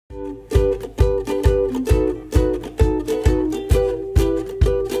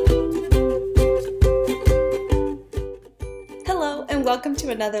Hello and welcome to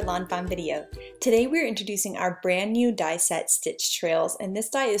another Lawn Fawn video. Today we're introducing our brand new die set Stitch Trails, and this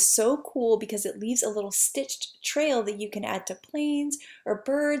die is so cool because it leaves a little stitched trail that you can add to planes or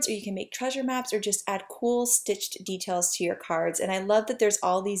birds, or you can make treasure maps or just add cool stitched details to your cards. And I love that there's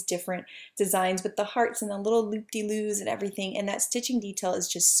all these different designs with the hearts and the little loop-de-loos and everything, and that stitching detail is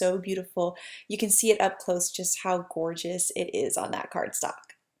just so beautiful. You can see it up close just how gorgeous it is on that cardstock.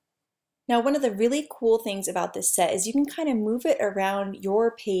 Now, one of the really cool things about this set is you can kind of move it around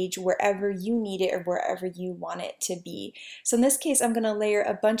your page wherever you need it or wherever you want it to be. So in this case, I'm going to layer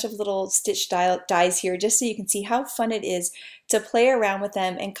a bunch of little stitch dies here just so you can see how fun it is to play around with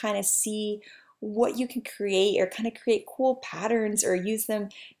them and kind of see what you can create, or kind of create cool patterns or use them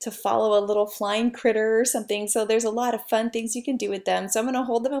to follow a little flying critter or something. So there's a lot of fun things you can do with them. So I'm going to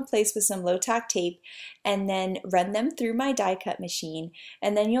hold them in place with some low tack tape and then run them through my die cut machine.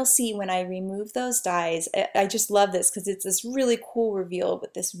 And then you'll see when I remove those dies, I just love this because it's this really cool reveal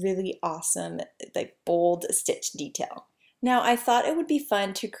with this really awesome, like, bold stitch detail. Now, I thought it would be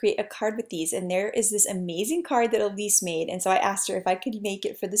fun to create a card with these, and there is this amazing card that Elise made, and so I asked her if I could make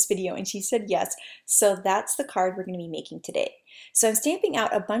it for this video, and she said yes. So that's the card we're going to be making today. So I'm stamping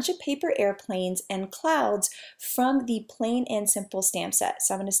out a bunch of paper airplanes and clouds from the Plain and Simple stamp set.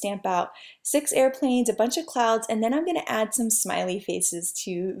 So I'm going to stamp out 6 airplanes, a bunch of clouds, and then I'm going to add some smiley faces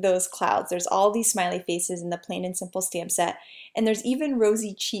to those clouds. There's all these smiley faces in the Plain and Simple stamp set, and there's even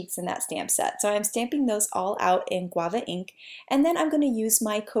rosy cheeks in that stamp set. So I'm stamping those all out in guava ink, and then I'm going to use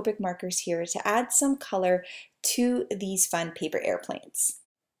my Copic markers here to add some color to these fun paper airplanes.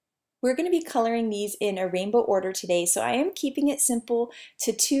 We're going to be coloring these in a rainbow order today, so I am keeping it simple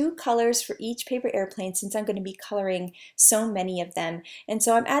to 2 colors for each paper airplane since I'm going to be coloring so many of them. And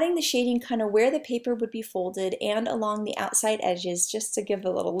so I'm adding the shading kind of where the paper would be folded and along the outside edges just to give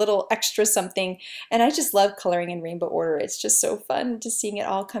a little extra something. And I just love coloring in rainbow order. It's just so fun just seeing it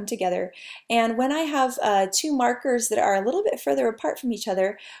all come together. And when I have 2 markers that are a little bit further apart from each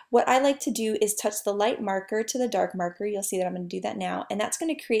other, what I like to do is touch the light marker to the dark marker. You'll see that I'm going to do that now, and that's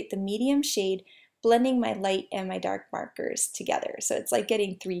going to create the medium shade, blending my light and my dark markers together. So it's like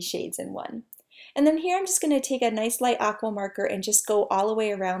getting 3 shades in one. And then here I'm just going to take a nice light aqua marker and just go all the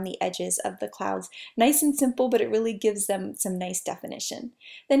way around the edges of the clouds. Nice and simple, but it really gives them some nice definition.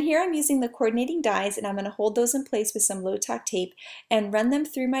 Then here I'm using the coordinating dies, and I'm going to hold those in place with some low tack tape and run them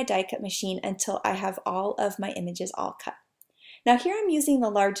through my die cut machine until I have all of my images all cut. Now here I'm using the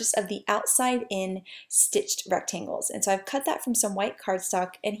largest of the outside in stitched rectangles, and so I've cut that from some white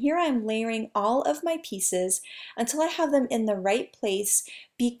cardstock, and here I'm layering all of my pieces until I have them in the right place,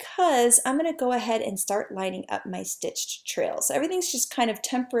 because I'm going to go ahead and start lining up my stitched trails. So everything's just kind of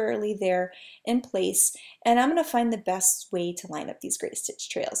temporarily there in place, and I'm going to find the best way to line up these great stitch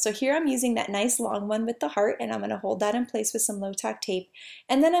trails. So here I'm using that nice long one with the heart, and I'm going to hold that in place with some low tack tape,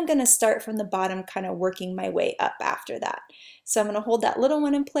 and then I'm going to start from the bottom, kind of working my way up after that. So I'm going to hold that little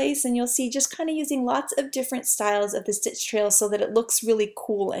one in place, and you'll see just kind of using lots of different styles of the stitch trails so that it looks really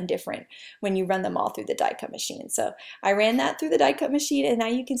cool and different when you run them all through the die cut machine. So I ran that through the die cut machine, and now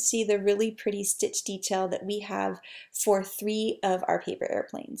you can see the really pretty stitch detail that we have for 3 of our paper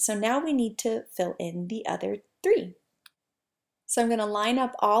airplanes. So now we need to fill in the other 3. So I'm going to line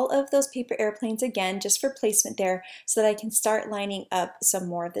up all of those paper airplanes again just for placement there so that I can start lining up some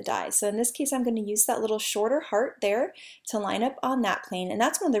more of the dies. So in this case, I'm going to use that little shorter heart there to line up on that plane. And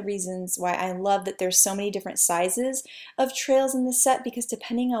that's one of the reasons why I love that there's so many different sizes of trails in this set, because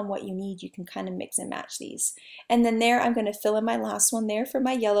depending on what you need, you can kind of mix and match these. And then there, I'm going to fill in my last one there for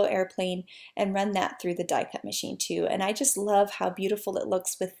my yellow airplane and run that through the die cut machine too. And I just love how beautiful it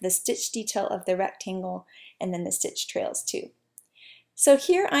looks with the stitch detail of the rectangle and then the stitch trails too. So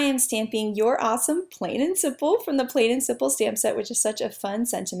here I am stamping Your Awesome Plain and Simple from the Plain and Simple stamp set, which is such a fun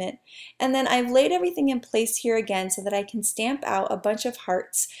sentiment. And then I've laid everything in place here again so that I can stamp out a bunch of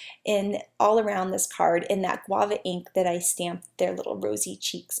hearts in all around this card in that guava ink that I stamped their little rosy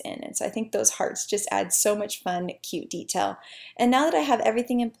cheeks in. And so I think those hearts just add so much fun, cute detail. And now that I have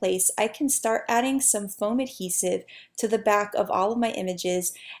everything in place, I can start adding some foam adhesive to the back of all of my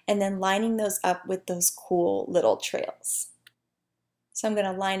images and then lining those up with those cool little trails. So I'm going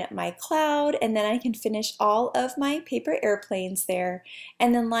to line up my cloud, and then I can finish all of my paper airplanes there,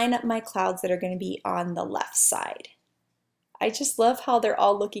 and then line up my clouds that are going to be on the left side. I just love how they're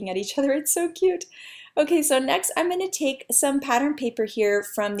all looking at each other. It's so cute. Okay, so next I'm going to take some pattern paper here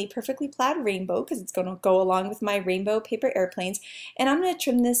from the Perfectly Plaid Rainbow because it's going to go along with my rainbow paper airplanes, and I'm going to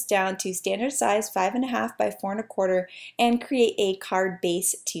trim this down to standard size 5.5 by 4.25 and create a card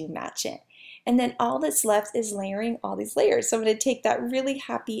base to match it. And then all that's left is layering all these layers. So I'm going to take that really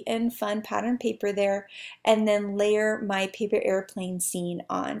happy and fun pattern paper there and then layer my paper airplane scene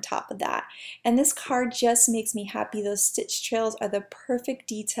on top of that. And this card just makes me happy. Those stitch trails are the perfect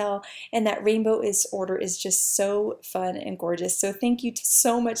detail, and that rainbow order is just so fun and gorgeous. So thank you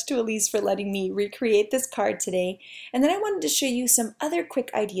so much to Elise for letting me recreate this card today. And then I wanted to show you some other quick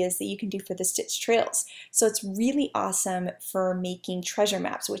ideas that you can do for the stitch trails. So it's really awesome for making treasure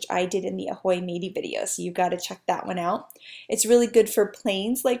maps, which I did in the Ahoy Matey video, so you've got to check that one out. It's really good for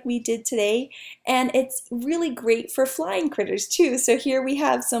planes like we did today, and it's really great for flying critters too. So here we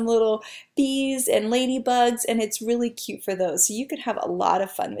have some little bees and ladybugs, and it's really cute for those. So you could have a lot of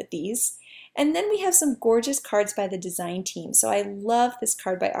fun with these. And then we have some gorgeous cards by the design team. So I love this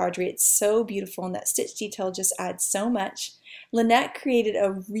card by Audrey. It's so beautiful, and that stitch detail just adds so much. Lynette created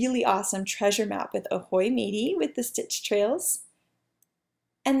a really awesome treasure map with Ahoy Matey with the stitch trails.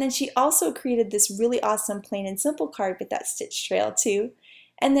 And then she also created this really awesome plain and simple card with that stitch trail too.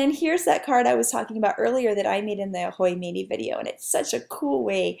 And then here's that card I was talking about earlier that I made in the Ahoy Matey video, and it's such a cool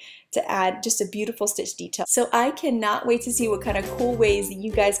way to add just a beautiful stitch detail. So I cannot wait to see what kind of cool ways that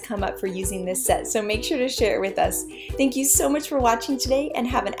you guys come up for using this set, so make sure to share it with us. Thank you so much for watching today, and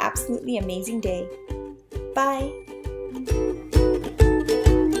have an absolutely amazing day. Bye!